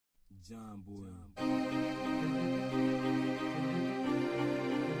John boy.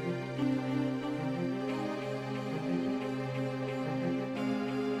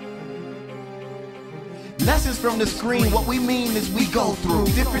 Lessons from the screen, what we mean is we go through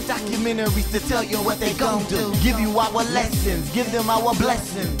different documentaries to tell you what they gon' do. Give you our lessons, give them our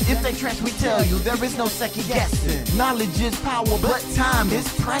blessings. If they trash, we tell you there is no second guessing. Knowledge is power, but time is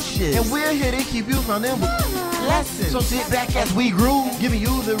precious. And we're here to keep you from them lessons. So sit back as we groove, giving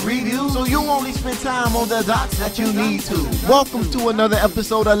you the review, so you only spend time on the docs that you need to. Welcome to another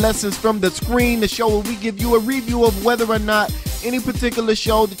episode of Lessons from the Screen, the show where we give you a review of whether or not any particular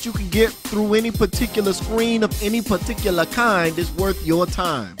show that you can get through any particular screen of any particular kind is worth your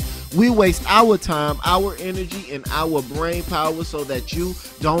time. We waste our time, our energy, and our brain power so that you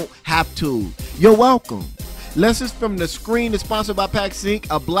don't have to. You're welcome. Lessons from the Screen is sponsored by PAX Inc.,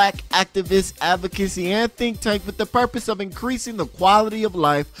 a black activist, advocacy, and think tank with the purpose of increasing the quality of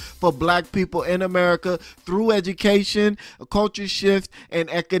life for black people in America through education, a culture shift, and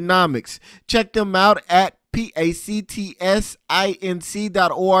economics. Check them out at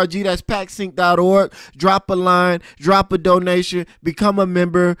PACTSINC.org. That's PAXinc.org. Drop a line, drop a donation, become a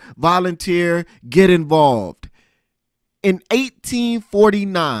member, volunteer, get involved. In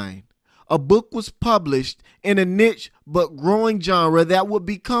 1849, a book was published in a niche but growing genre that would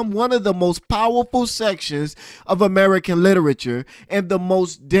become one of the most powerful sections of American literature and the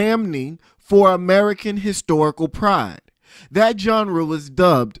most damning for American historical pride. That genre was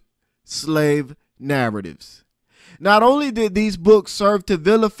dubbed slave narratives. Not only did these books serve to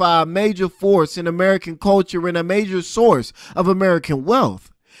vilify a major force in American culture and a major source of American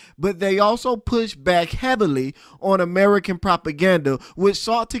wealth, but they also pushed back heavily on American propaganda, which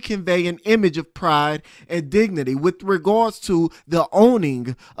sought to convey an image of pride and dignity with regards to the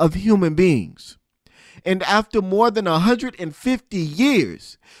owning of human beings. And after more than 150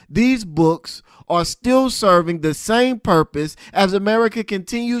 years, these books are still serving the same purpose as America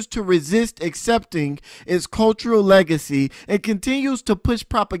continues to resist accepting its cultural legacy and continues to push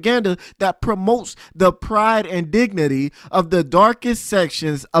propaganda that promotes the pride and dignity of the darkest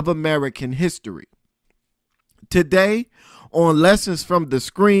sections of American history. Today, on Lessons from the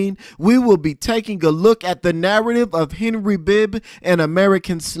Screen, we will be taking a look at the narrative of Henry Bibb, an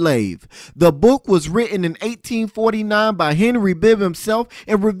American slave. The book was written in 1849 by Henry Bibb himself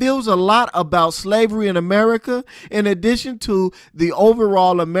and reveals a lot about slavery in America, in addition to the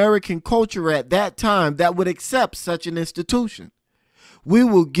overall American culture at that time that would accept such an institution. We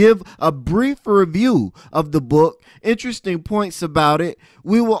will give a brief review of the book, interesting points about it.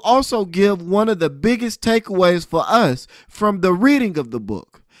 We will also give one of the biggest takeaways for us from the reading of the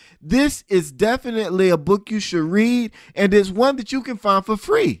book. This is definitely a book you should read, and it's one that you can find for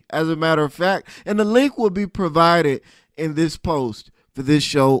free, as a matter of fact. And the link will be provided in this post for this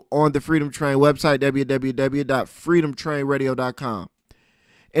show on the Freedom Train website, www.freedomtrainradio.com.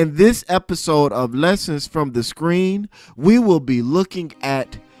 In this episode of Lessons from the Screen, we will be looking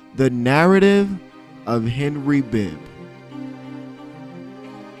at the narrative of Henry Bibb.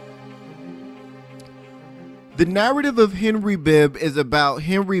 The narrative of Henry Bibb is about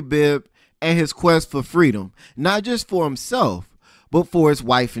Henry Bibb and his quest for freedom, not just for himself, but for his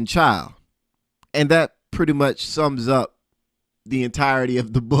wife and child. And that pretty much sums up the entirety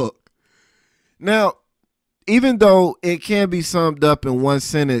of the book. Now, even though it can be summed up in one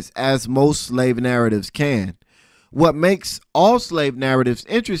sentence, as most slave narratives can, what makes all slave narratives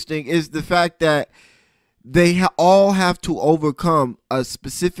interesting is the fact that they all have to overcome a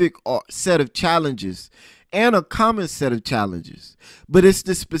specific set of challenges and a common set of challenges. But it's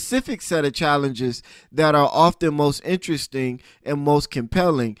the specific set of challenges that are often most interesting and most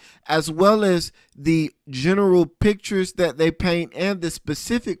compelling, as well as the general pictures that they paint and the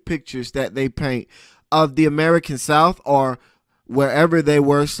specific pictures that they paint of the American South, or wherever they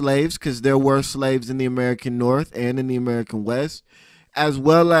were slaves, because there were slaves in the American North and in the American West, as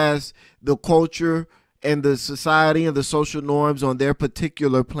well as the culture and the society and the social norms on their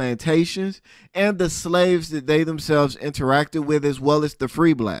particular plantations, and the slaves that they themselves interacted with, as well as the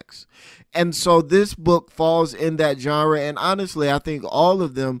free blacks. And so this book falls in that genre, and honestly, I think all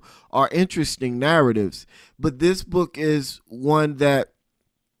of them are interesting narratives. But this book is one that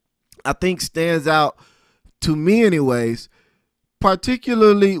I think stands out, to me anyways,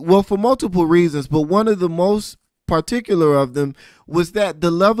 particularly, well, for multiple reasons, but one of the most particular of them was that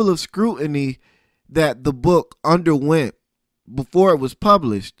the level of scrutiny that the book underwent before it was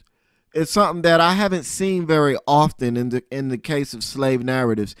published It's something that I haven't seen very often in the case of slave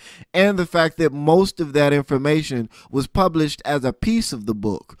narratives, and the fact that most of that information was published as a piece of the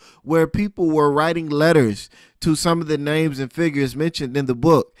book, where people were writing letters to some of the names and figures mentioned in the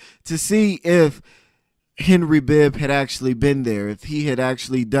book to see if Henry Bibb had actually been there, if he had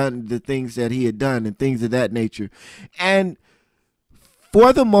actually done the things that he had done and things of that nature. And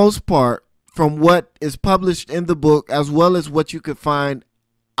for the most part, from what is published in the book, as well as what you could find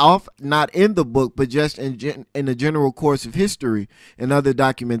off, not in the book, but just in the general course of history and other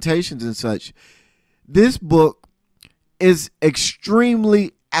documentations and such, this book is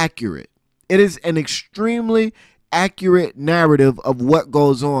extremely accurate. It is an extremely accurate narrative of what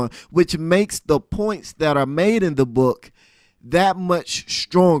goes on, which makes the points that are made in the book that much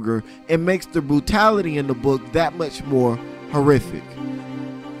stronger and makes the brutality in the book that much more horrific.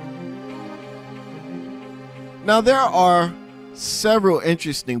 Now, there are several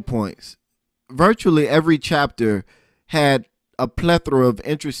interesting points. Virtually every chapter had a plethora of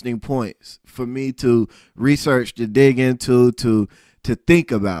interesting points for me to research, to dig into, to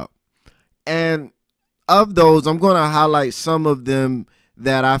think about. And of those, I'm going to highlight some of them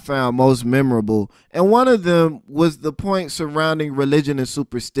that I found most memorable. And one of them was the point surrounding religion and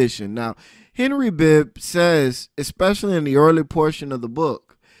superstition. Now, Henry Bibb says, especially in the early portion of the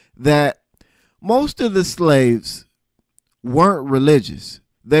book, that most of the slaves weren't religious.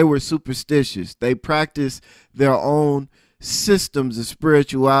 They were superstitious. They practiced their own systems of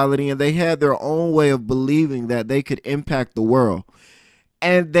spirituality, and they had their own way of believing that they could impact the world.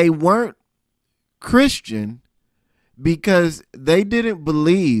 And they weren't Christian because they didn't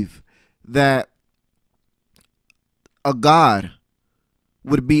believe that a God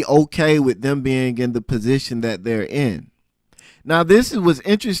would be okay with them being in the position that they're in. Now, this was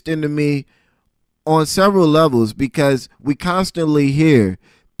interesting to me on several levels, because we constantly hear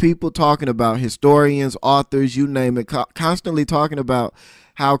people talking about, historians, authors, you name it, constantly talking about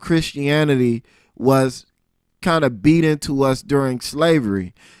how Christianity was kind of beat into us during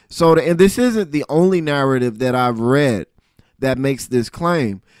slavery. So, and this isn't the only narrative that I've read that makes this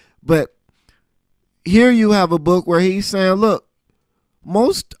claim, but here you have a book where he's saying, look,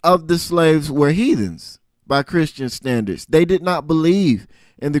 most of the slaves were heathens by Christian standards. They did not believe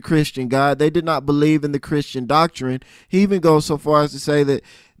in the Christian God. They did not believe in the Christian doctrine. He even goes so far as to say that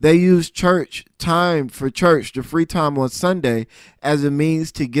they used church time for church, the free time on Sunday, as a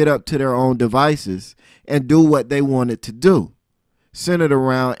means to get up to their own devices and do what they wanted to do, centered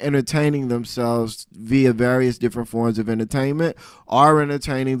around entertaining themselves via various different forms of entertainment, or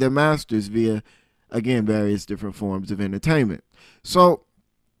entertaining their masters via, again, various different forms of entertainment. So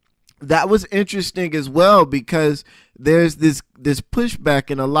that was interesting as well, because there's this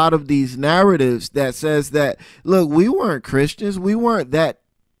pushback in a lot of these narratives that says that, look, we weren't Christians, we weren't that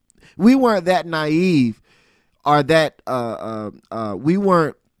naive, or that we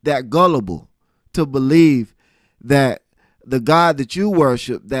weren't that gullible to believe that the God that you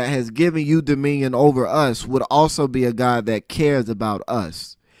worship, that has given you dominion over us, would also be a God that cares about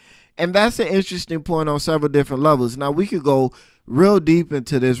us. And that's an interesting point on several different levels. Now, we could go real deep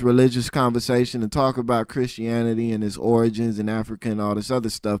into this religious conversation and talk about Christianity and its origins in Africa and all this other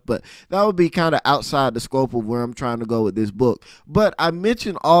stuff, but that would be kind of outside the scope of where I'm trying to go with this book. But I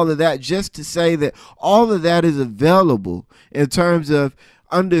mentioned all of that just to say that all of that is available in terms of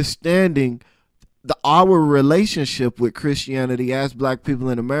understanding our relationship with Christianity as Black people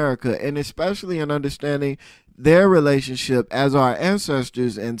in America, and especially in understanding their relationship as our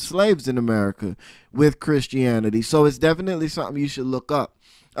ancestors and slaves in America with Christianity. So it's definitely something you should look up.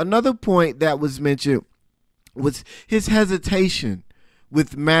 Another point that was mentioned was his hesitation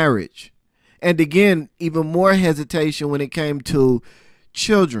with marriage. And again, even more hesitation when it came to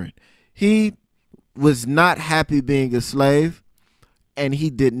children. He was not happy being a slave, and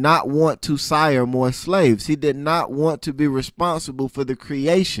he did not want to sire more slaves. He did not want to be responsible for the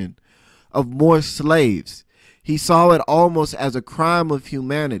creation of more slaves. He saw it almost as a crime of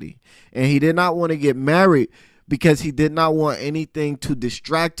humanity, and he did not want to get married because he did not want anything to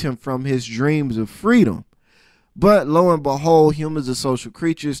distract him from his dreams of freedom. But lo and behold, humans are social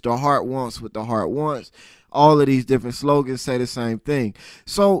creatures. The heart wants what the heart wants. All of these different slogans say the same thing.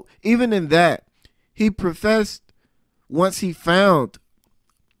 So even in that, he professed, once he found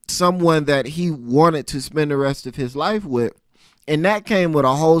someone that he wanted to spend the rest of his life with, and that came with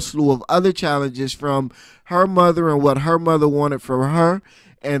a whole slew of other challenges from her mother and what her mother wanted from her,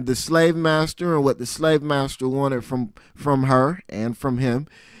 and the slave master and what the slave master wanted from her and from him.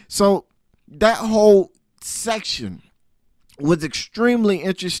 So that whole section was extremely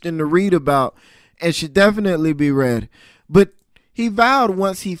interesting to read about and should definitely be read. But he vowed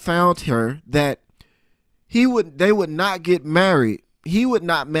once he found her that they would not get married. He would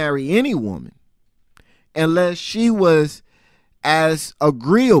not marry any woman unless she was as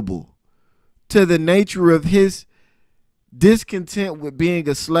agreeable to the nature of his discontent with being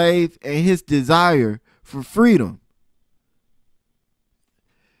a slave and his desire for freedom.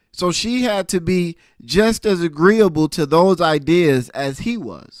 So she had to be just as agreeable to those ideas as he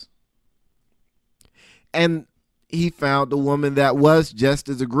was. And he found a woman that was just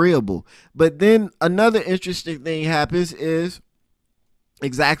as agreeable. But then another interesting thing happens is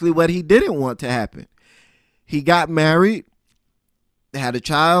exactly what he didn't want to happen. He got married, had a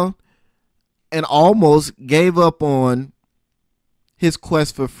child, and almost gave up on his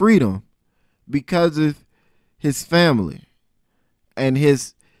quest for freedom because of his family and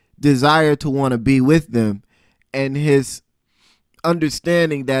his desire to want to be with them and his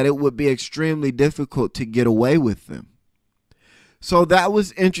understanding that it would be extremely difficult to get away with them. So that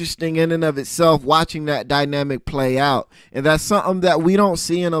was interesting in and of itself, watching that dynamic play out. And that's something that we don't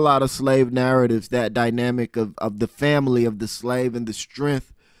see in a lot of slave narratives, that dynamic of the family of the slave and the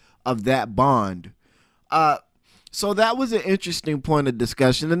strength of that bond. So that was an interesting point of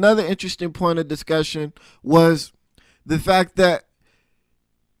discussion. Another interesting point of discussion was the fact that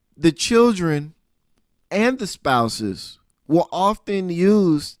the children and the spouses were often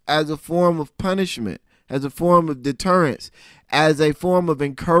used as a form of punishment, as a form of deterrence, as a form of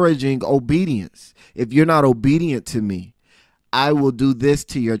encouraging obedience. If you're not obedient to me, I will do this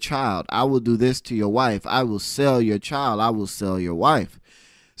to your child. I will do this to your wife. I will sell your child. I will sell your wife.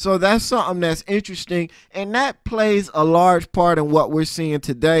 So that's something that's interesting, and that plays a large part in what we're seeing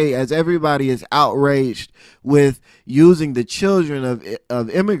today as everybody is outraged with using the children of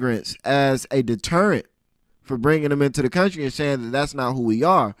immigrants as a deterrent for bringing them into the country and saying that that's not who we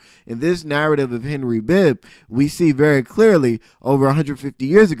are. In this narrative of Henry Bibb, we see very clearly over 150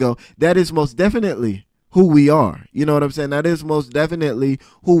 years ago, that is most definitely who we are. You know what I'm saying? That is most definitely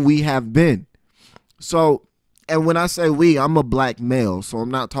who we have been. So, and when I say we, I'm a black male, so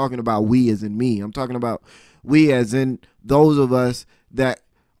I'm not talking about we as in me. I'm talking about we as in those of us that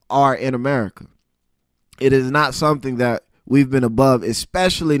are in America. It is not something that we've been above,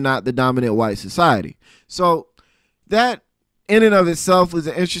 especially not the dominant white society. So that in and of itself was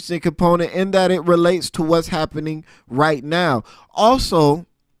an interesting component in that it relates to what's happening right now. Also,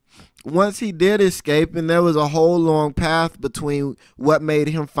 once he did escape, and there was a whole long path between what made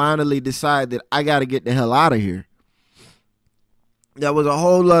him finally decide that I got to get the hell out of here. That was a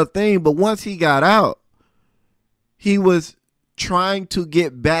whole other thing. But once he got out, he was trying to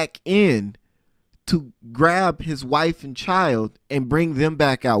get back in to grab his wife and child and bring them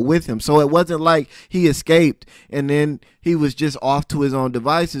back out with him. So it wasn't like he escaped and then he was just off to his own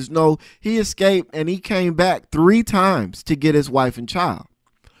devices. No, he escaped and he came back 3 times to get his wife and child.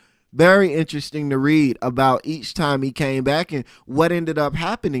 Very interesting to read about each time he came back and what ended up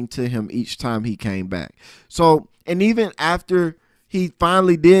happening to him each time he came back. So, and even after he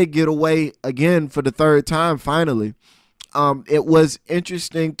finally did get away again for the 3rd time, finally, it was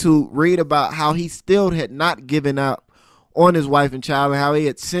interesting to read about how he still had not given up on his wife and child and how he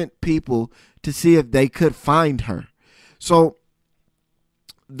had sent people to see if they could find her. So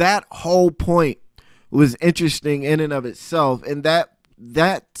that whole point was interesting in and of itself. And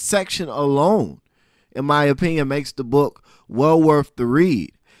that section alone, in my opinion, makes the book well worth the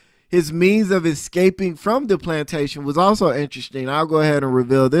read. His means of escaping from the plantation was also interesting. I'll go ahead and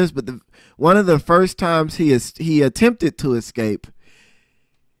reveal this, but one of the first times he attempted to escape,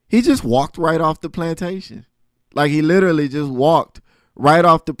 he just walked right off the plantation. Like he literally just walked right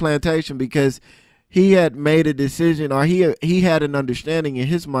off the plantation because he had made a decision, or he had an understanding in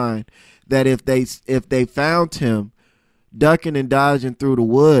his mind that if they found him ducking and dodging through the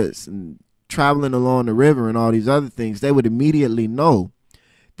woods and traveling along the river and all these other things, they would immediately know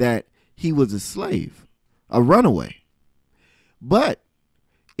that he was a slave, a runaway. But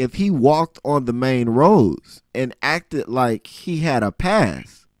if he walked on the main roads and acted like he had a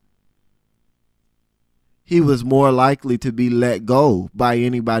past, he was more likely to be let go by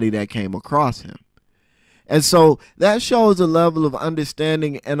anybody that came across him. And so that shows a level of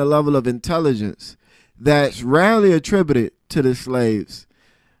understanding and a level of intelligence that's rarely attributed to the slaves.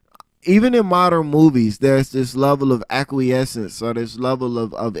 Even in modern movies, there's this level of acquiescence or this level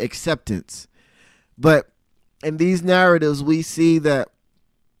of acceptance. But in these narratives, we see that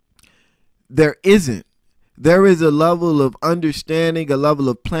there isn't. There is a level of understanding, a level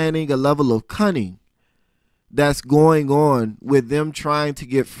of planning, a level of cunning that's going on with them trying to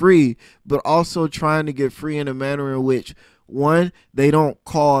get free, but also trying to get free in a manner in which, one, they don't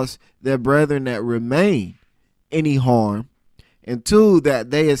cause their brethren that remain any harm, and two,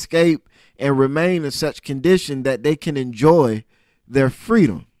 that they escape and remain in such condition that they can enjoy their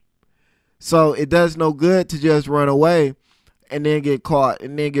freedom. So it does no good to just run away and then get caught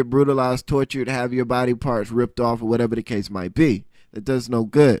and then get brutalized, tortured, have your body parts ripped off, or whatever the case might be. That does no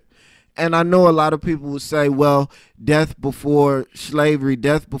good. And I know a lot of people will say, well, death before slavery,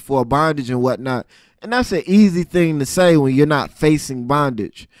 death before bondage and whatnot. And that's an easy thing to say when you're not facing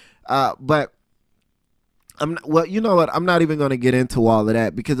bondage. But well, you know what? I'm not even going to get into all of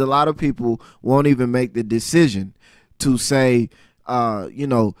that, because a lot of people won't even make the decision to say, you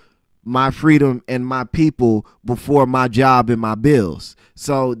know, my freedom and my people before my job and my bills.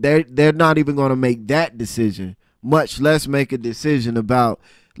 So they're not even going to make that decision, much less make a decision about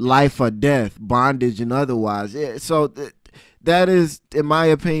life or death, bondage and otherwise. So that is, in my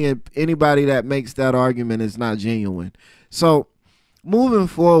opinion, anybody that makes that argument is not genuine. So moving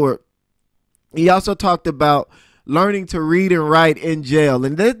forward, he also talked about learning to read and write in jail.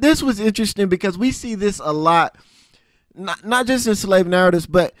 And this was interesting because we see this a lot, not just in slave narratives,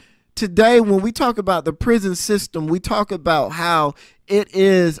 but today when we talk about the prison system, we talk about how it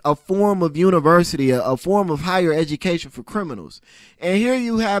is a form of university, a form of higher education for criminals. And here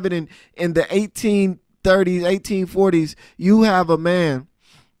you have it in the 1830s, 1840s, you have a man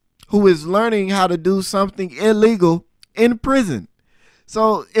who is learning how to do something illegal in prison.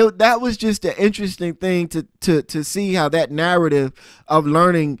 So that was just an interesting thing to see how that narrative of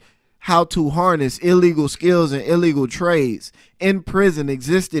learning how to harness illegal skills and illegal trades in prison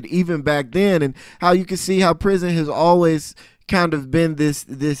existed even back then, and how you can see how prison has always kind of been this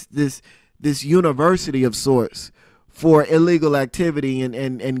university of sorts for illegal activity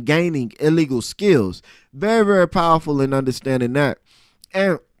and gaining illegal skills. Very, very powerful in understanding that.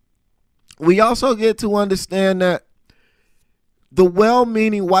 And we also get to understand that the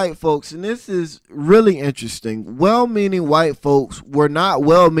well-meaning white folks, and this is really interesting, well-meaning white folks were not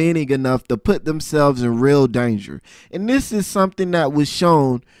well-meaning enough to put themselves in real danger. And this is something that was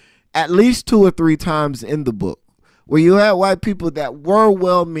shown at least 2 or 3 times in the book, where you had white people that were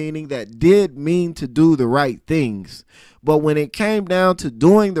well-meaning, that did mean to do the right things. But when it came down to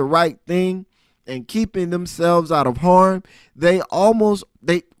doing the right thing and keeping themselves out of harm, they always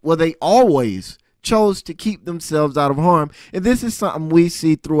chose to keep themselves out of harm. And this is something we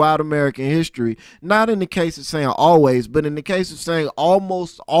see throughout American history, not in the case of saying always, but in the case of saying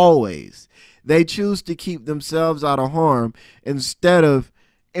almost always. They choose to keep themselves out of harm instead of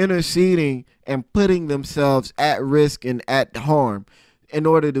interceding and putting themselves at risk and at harm in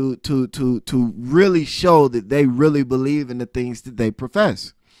order to really show that they really believe in the things that they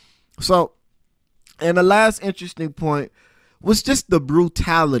profess. So, and the last interesting point was just the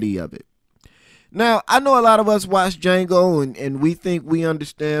brutality of it. Now, I know a lot of us watch Django and we think we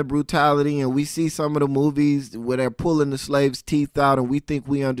understand brutality, and we see some of the movies where they're pulling the slaves' teeth out and we think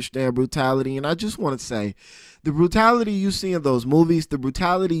we understand brutality. And I just want to say, the brutality you see in those movies, the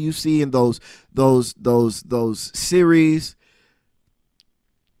brutality you see in those series,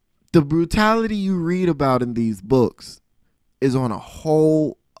 the brutality you read about in these books is on a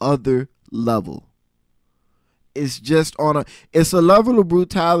whole other level. It's just it's a level of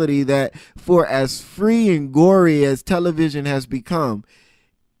brutality that, for as free and gory as television has become,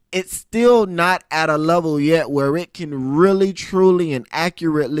 it's still not at a level yet where it can really, truly, and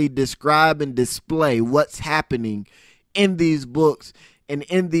accurately describe and display what's happening in these books and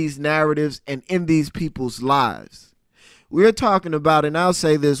in these narratives and in these people's lives. We're talking about, and I'll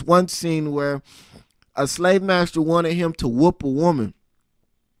say this, one scene where a slave master wanted him to whoop a woman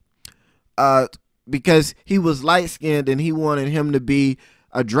because he was light-skinned and he wanted him to be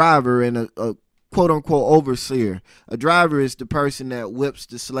a driver and a quote-unquote overseer. A driver is the person that whips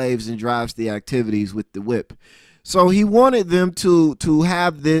the slaves and drives the activities with the whip. So he wanted them to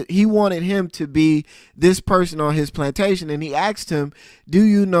have he wanted him to be this person on his plantation, and he asked him, do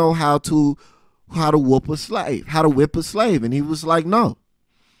you know how to whoop a slave, how to whip a slave? And he was like, no.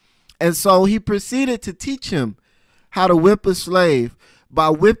 And so he proceeded to teach him how to whip a slave by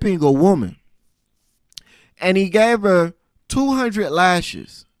whipping a woman. And he gave her 200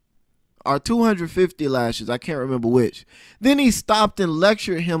 lashes or 250 lashes. I can't remember which. Then he stopped and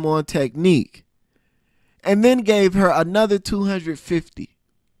lectured him on technique, and then gave her another 250.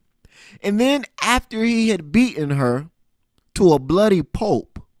 And then after he had beaten her to a bloody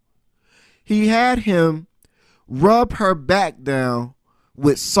pulp, he had him rub her back down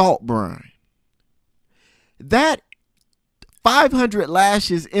with salt brine. That 500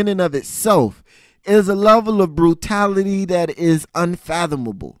 lashes in and of itself is a level of brutality that is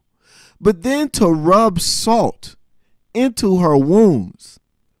unfathomable. But then to rub salt into her wounds,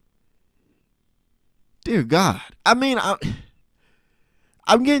 dear God. I mean,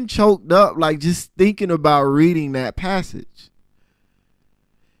 I'm getting choked up like just thinking about reading that passage.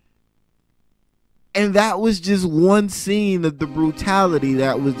 And that was just one scene of the brutality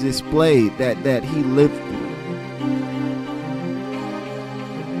that was displayed that he lived through.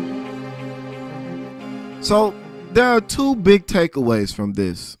 So there are two big takeaways from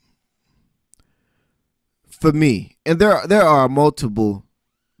this for me. And there are multiple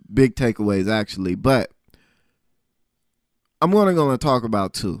big takeaways actually, but I'm only going to talk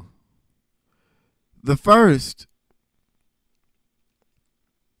about two. The first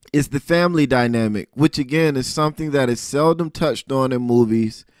is the family dynamic, which again is something that is seldom touched on in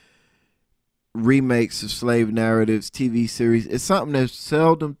movies, remakes of slave narratives, TV series. It's something that's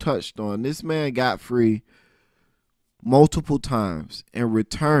seldom touched on. This man got free multiple times and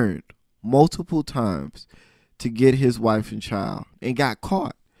returned multiple times to get his wife and child, and got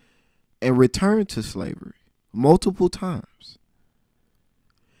caught and returned to slavery multiple times.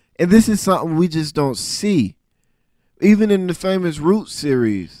 And this is something we just don't see. Even in the famous Roots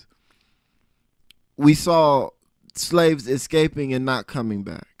series, we saw slaves escaping and not coming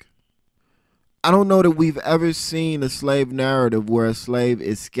back. I don't know that we've ever seen a slave narrative where a slave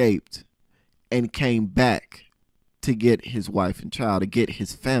escaped and came back to get his wife and child, to get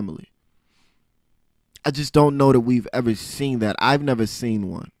his family. I just don't know that we've ever seen that. I've never seen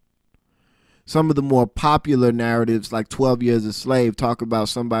one. Some of the more popular narratives, like 12 Years a Slave, talk about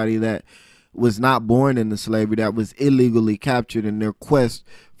somebody that was not born into slavery, that was illegally captured in their quest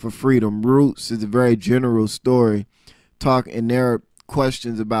for freedom. Roots is a very general story, and there are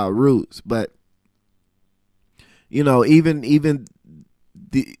questions about Roots, but you know, even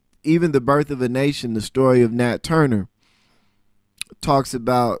the Birth of a Nation, the story of Nat Turner, talks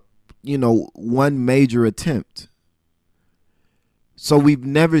about, you know, one major attempt. So we've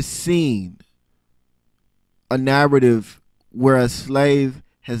never seen a narrative where a slave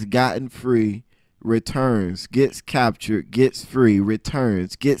has gotten free, returns, gets captured, gets free,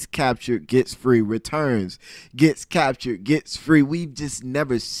 returns, gets captured, gets free, returns, gets captured, gets free. We've just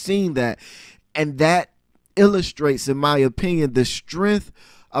never seen that. And that illustrates, in my opinion, the strength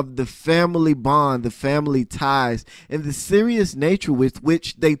of the family bond, the family ties, and the serious nature with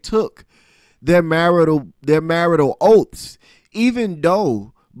which they took their marital oaths, even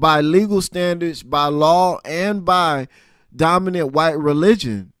though by legal standards, by law, and by dominant white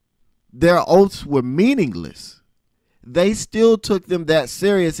religion, their oaths were meaningless. They still took them that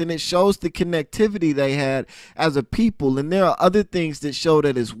serious, and it shows the connectivity they had as a people. And there are other things that show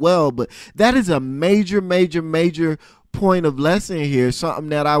that as well, but that is a major point of lesson here, something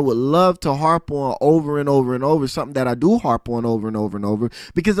that I would love to harp on over and over and over, something that I do harp on over and over and over,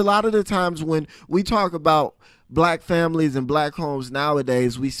 because a lot of the times when we talk about black families and black homes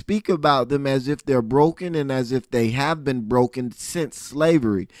nowadays, we speak about them as if they're broken and as if they have been broken since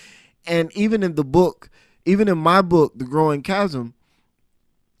slavery. And even in my book, The Growing Chasm,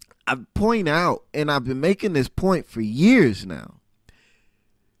 I point out, and I've been making this point for years now,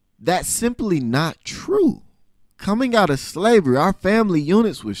 that's simply not true. Coming out of slavery, our family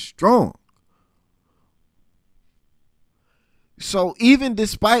units were strong. So even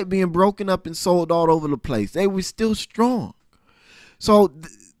despite being broken up and sold all over the place, they were still strong. So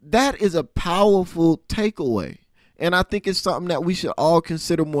that is a powerful takeaway. And I think it's something that we should all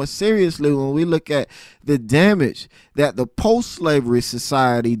consider more seriously when we look at the damage that the post-slavery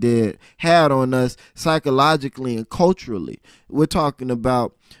society had on us psychologically and culturally. We're talking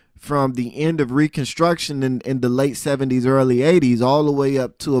about from the end of Reconstruction in the late 70s, early 80s, all the way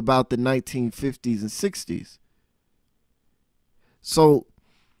up to about the 1950s and 60s. So,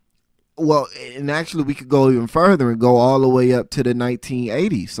 well, and actually we could go even further and go all the way up to the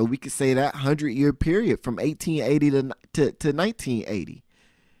 1980s. So we could say that 100-year period from 1880 to 1980,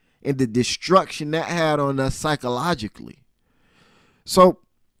 and the destruction that had on us psychologically. So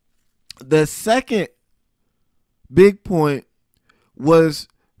the second big point was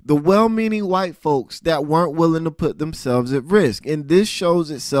the well-meaning white folks that weren't willing to put themselves at risk. And this shows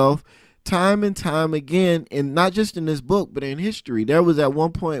itself time and time again, and not just in this book, but in history. There was at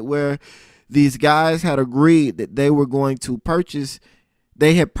one point where these guys had agreed that they were going to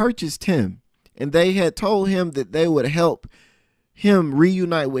they had purchased him, and they had told him that they would help him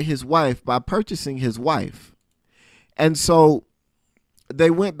reunite with his wife by purchasing his wife. And so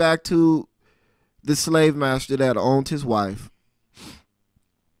they went back to the slave master that owned his wife,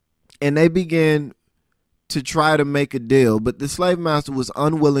 and they began to try to make a deal, but the slave master was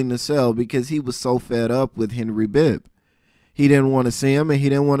unwilling to sell because he was so fed up with Henry Bibb. He didn't want to see him, and he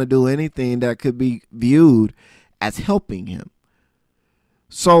didn't want to do anything that could be viewed as helping him.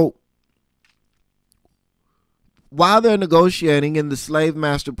 So while they're negotiating and the slave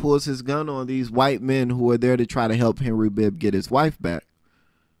master pulls his gun on these white men who are there to try to help Henry Bibb get his wife back,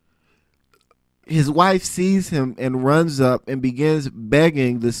 his wife sees him and runs up and begins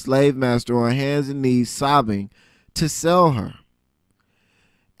begging the slave master on hands and knees, sobbing, to sell her.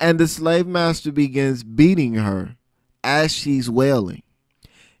 And the slave master begins beating her as she's wailing.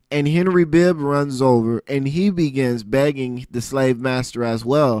 And Henry Bibb runs over and he begins begging the slave master as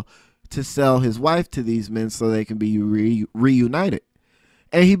well to sell his wife to these men so they can be reunited.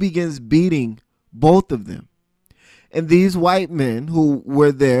 And he begins beating both of them. And these white men who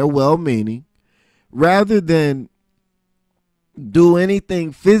were there, well-meaning, rather than do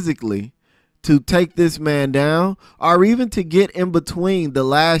anything physically to take this man down, or even to get in between the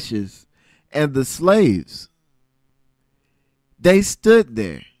lashes and the slaves, they stood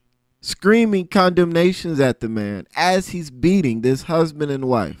there screaming condemnations at the man as he's beating this husband and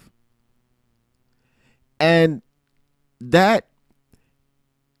wife. And that,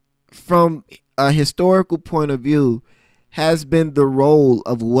 from a historical point of view, has been the role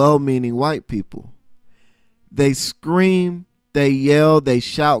of well-meaning white people. They scream, they yell, they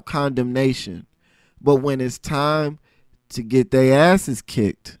shout condemnation. But when it's time to get their asses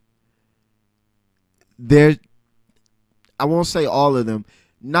kicked, I won't say all of them,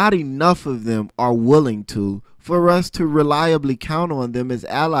 not enough of them are willing to, for us to reliably count on them as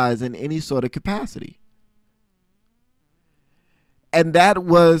allies in any sort of capacity. And that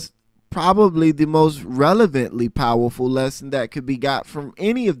was probably the most relevantly powerful lesson that could be got from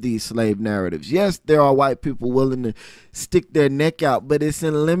any of these slave narratives. Yes, there are white people willing to stick their neck out, but it's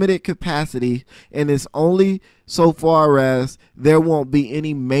in limited capacity, and it's only so far as there won't be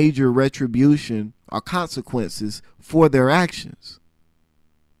any major retribution or consequences for their actions.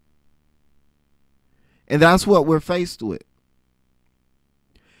 And that's what we're faced with.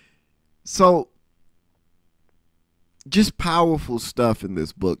 So, just powerful stuff in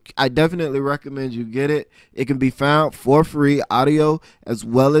this book. I definitely recommend you get it. It can be found for free, audio, as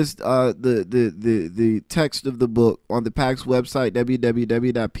well as the text of the book on the PAX website,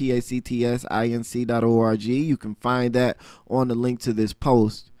 www.pactsinc.org. You can find that on the link to this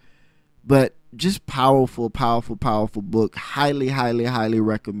post. But just powerful book. Highly, highly, highly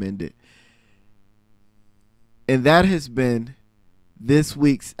recommended. And that has been this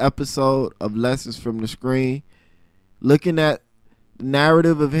week's episode of Lessons from the Screen. Looking at the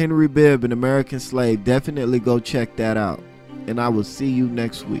narrative of Henry Bibb, an American slave. Definitely go check that out. And I will see you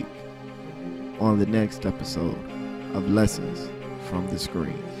next week on the next episode of Lessons from the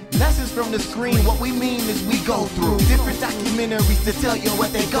Screen. Lessons from the screen, what we mean is we go through different documentaries to tell you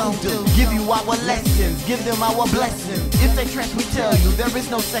what they gon' do. Give you our lessons, give them our blessings. If they trash, we tell you there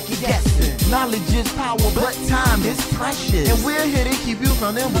is no second guessing. Knowledge is power, but time is precious. And we're here to keep you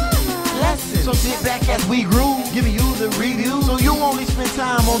from them lessons. So sit back as we groove, giving you the review, so you only spend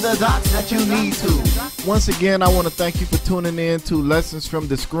time on the dots that you need to. Once again, I want to thank you for tuning in to Lessons from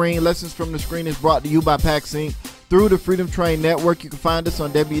the Screen. Lessons from the Screen is brought to you by PAX Inc. through the Freedom Train Network. You can find us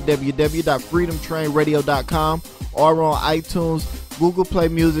on www.freedomtrainradio.com or on iTunes, Google Play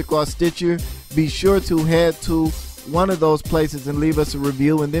Music, or Stitcher. Be sure to head to one of those places and leave us a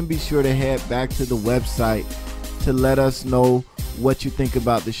review, and then be sure to head back to the website to let us know what you think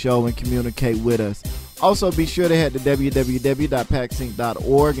about the show and communicate with us. Also, be sure to head to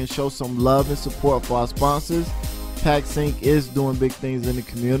www.paxinc.org and show some love and support for our sponsors. PAX Inc. is doing big things in the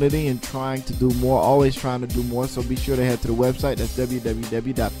community and trying to do more, always trying to do more. So be sure to head to the website. That's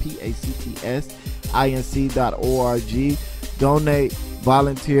www.pactsinc.org. Donate,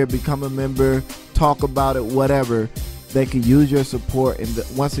 volunteer, become a member, talk about it, whatever. They can use your support. And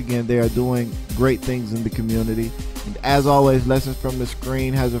once again, they are doing great things in the community. And as always, Lessons from the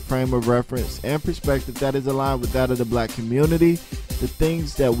Screen has a frame of reference and perspective that is aligned with that of the black community. The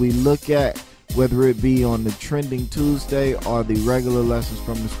things that we look at, whether it be on the Trending Tuesday or the regular Lessons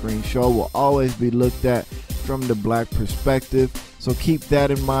from the Screen show, will always be looked at from the black perspective. So keep that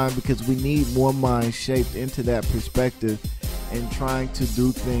in mind, because we need more minds shaped into that perspective and trying to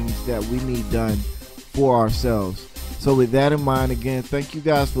do things that we need done for ourselves. So with that in mind, again, thank you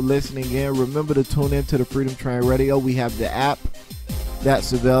guys for listening in. Remember to tune in to the Freedom Train Radio. We have the app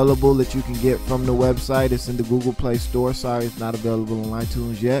that's available that you can get from the website. It's in the Google Play Store. Sorry, it's not available on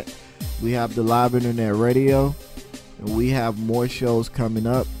iTunes yet. We have the live internet radio, and we have more shows coming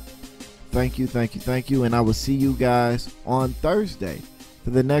up. Thank you, and I will see you guys on Thursday for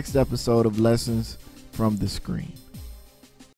the next episode of Lessons from the Screen.